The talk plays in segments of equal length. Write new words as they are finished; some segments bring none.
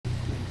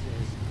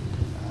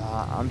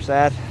I'm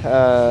sad.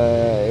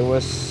 It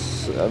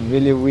was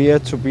really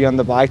weird to be on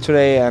the bike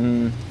today,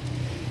 and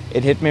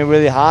it hit me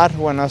really hard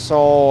when I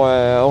saw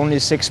only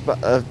 6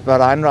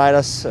 Bahrain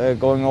riders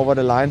going over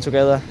the line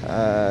together.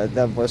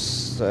 That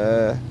was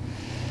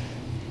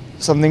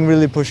something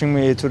really pushing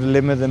me to the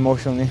limit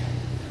emotionally.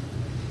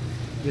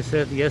 You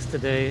said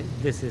yesterday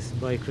this is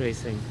bike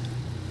racing.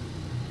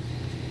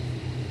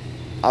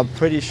 I'm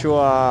pretty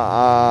sure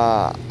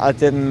I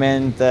didn't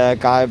mean the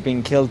guy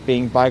being killed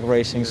being bike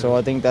racing, so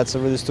I think that's a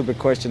really stupid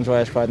question to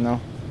ask right now.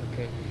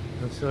 Okay,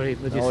 I'm sorry,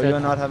 but you No, said... you're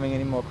not having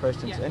any more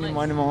questions. Yeah, Any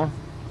more?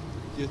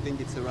 Do you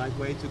think it's the right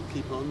way to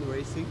keep on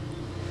racing?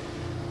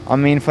 I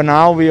mean, for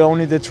now we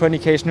only did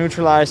 20Ks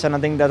neutralized, and I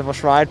think that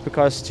was right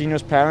because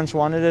Gino's parents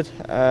wanted it.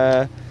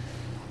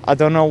 I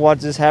don't know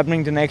what is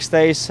happening the next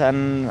days,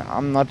 and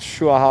I'm not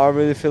sure how I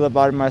really feel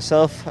about it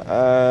myself.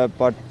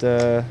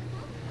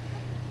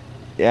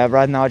 Yeah,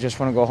 right now I just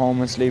want to go home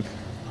and sleep.